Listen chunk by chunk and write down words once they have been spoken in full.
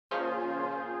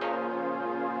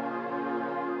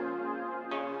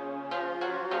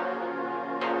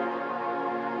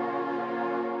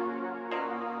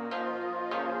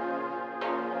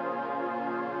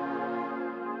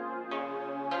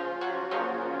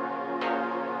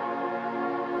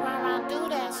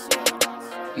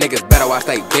Niggas better watch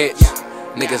they bitch.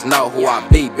 Niggas know who I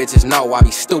be, bitches know I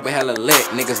be stupid, hella lit.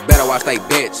 Niggas better watch they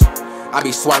bitch. I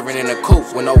be swerving in the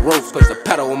coupe with no roof, push the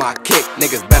pedal on my kick.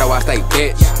 Niggas better watch they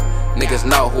bitch. Niggas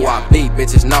know who I be,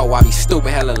 bitches know I be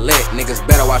stupid, hella lit. Niggas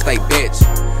better watch they bitch.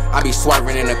 I be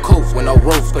swerving in the coupe with no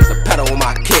roof, push the pedal on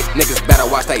my kick. Niggas better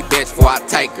watch they bitch before I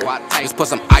take her. Just put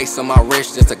some ice on my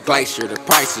wrist, just a glacier. The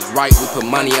price is right, we put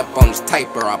money up on this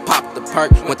taper. I popped the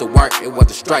perk, went to work, it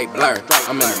was a straight blur.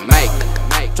 I'm in the make,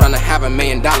 tryna have $1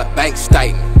 million bank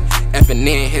statement. Effing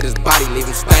in, hit his body, leave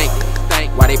him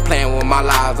stankin'. Why they playin' with my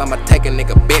lives? I'ma take a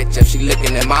nigga bitch if she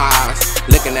lookin' at my eyes.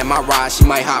 Looking at my ride, she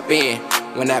might hop in.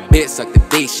 When that bitch suck the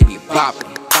D, she be boppin'.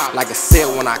 Like a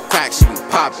seal when I crack, she be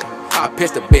poppin'. I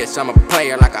pitch the bitch, I'm a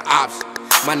player like an option.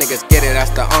 My niggas get it,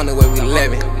 that's the only way we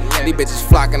livin'. These bitches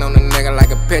flocking on the nigga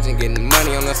like a pigeon. Getting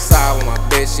money on the side with my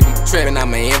bitch, she be trippin'.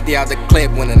 I'ma empty out the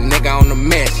clip when a nigga on the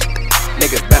mission.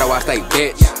 Niggas better watch they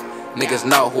bitch. Niggas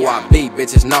know who I be,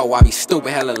 bitches know I be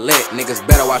stupid, hella lit. Niggas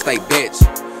better watch they bitch.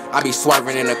 I be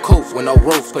swerving in the coupe with no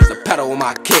roof, push the pedal on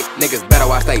my kick. Niggas better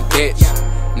watch they bitch.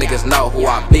 Niggas know who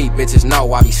I be, bitches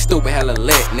know I be stupid, hella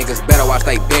lit. Niggas better watch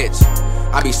they bitch.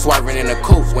 I be swerving in the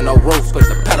coupe with no roof, push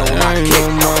the pedal on my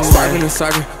kick. Swerving and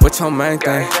circling, what's your main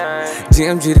thing?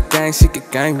 GMG the gang, she get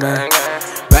gang bang.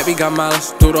 Baby got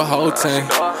miles through the whole thing.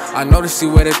 I know that she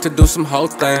with it to do some whole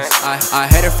things. I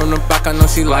hit it from the back, I know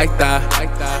she like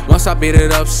that. Once I beat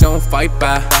it up, she don't fight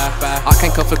back. I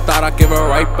can't come for thought, I give her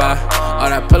right back. All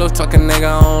that pillow talking nigga,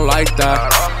 I don't like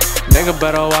that. Nigga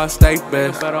better watch they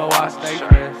bitch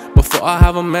before I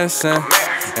have a missing.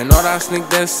 And all that sneak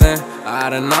this in. I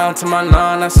had a 9 to my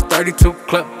 9, that's a 32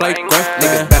 clip, Blake Griffin.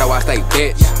 Niggas better watch they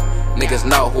bitch. Niggas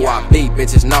know who I be,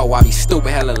 bitches know I be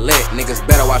stupid, hella lit. Niggas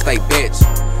better watch they bitch.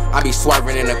 I be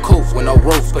swerving in the coupe with no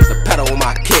roof, push the pedal on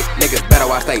my kick. Niggas better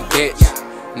watch they bitch.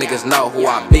 Niggas know who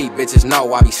I be, bitches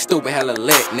know I be stupid, hella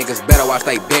lit. Niggas better watch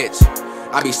they bitch.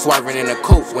 I be swerving in the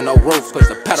coupe with no roof, push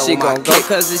the pedal on my kick. She gon' go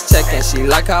cause it's checkin'. She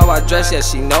like how I dress, yeah,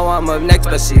 she know I'm up next,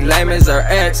 but she lame as her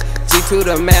ex. G2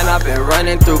 the man, I've been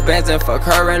running through bands and fuck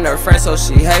her and her friends, so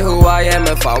she hate who I am.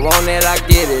 If I want it, I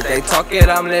get it. They talk it,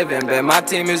 I'm living, but my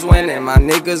team is winning. My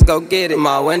niggas go get it.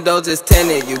 My windows is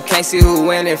tinted, you can't see who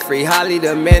winning. Free Holly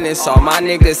the menace, all my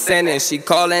niggas sending. She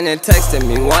calling and texting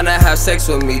me, wanna have sex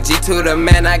with me. G2 the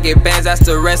man, I get bands, that's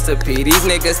the recipe. These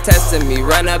niggas testing me,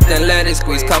 run up then let it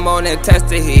squeeze. Come on and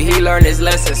test it, he learned his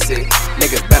lesson, see.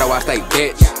 Niggas better watch they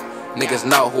bitch. Niggas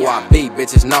know who I be,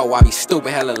 bitches know I be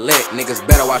stupid, hella lit. Niggas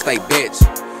better watch they bitch.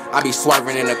 I be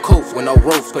swerving in the coupe with no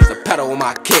roof, push the pedal on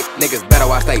my kick. Niggas better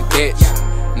watch they bitch.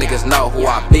 Niggas know who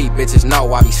I be, bitches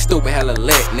know I be stupid, hella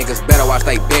lit. Niggas better watch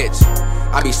they bitch.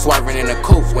 I be swerving in the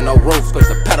coupe with no roof, push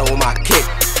the pedal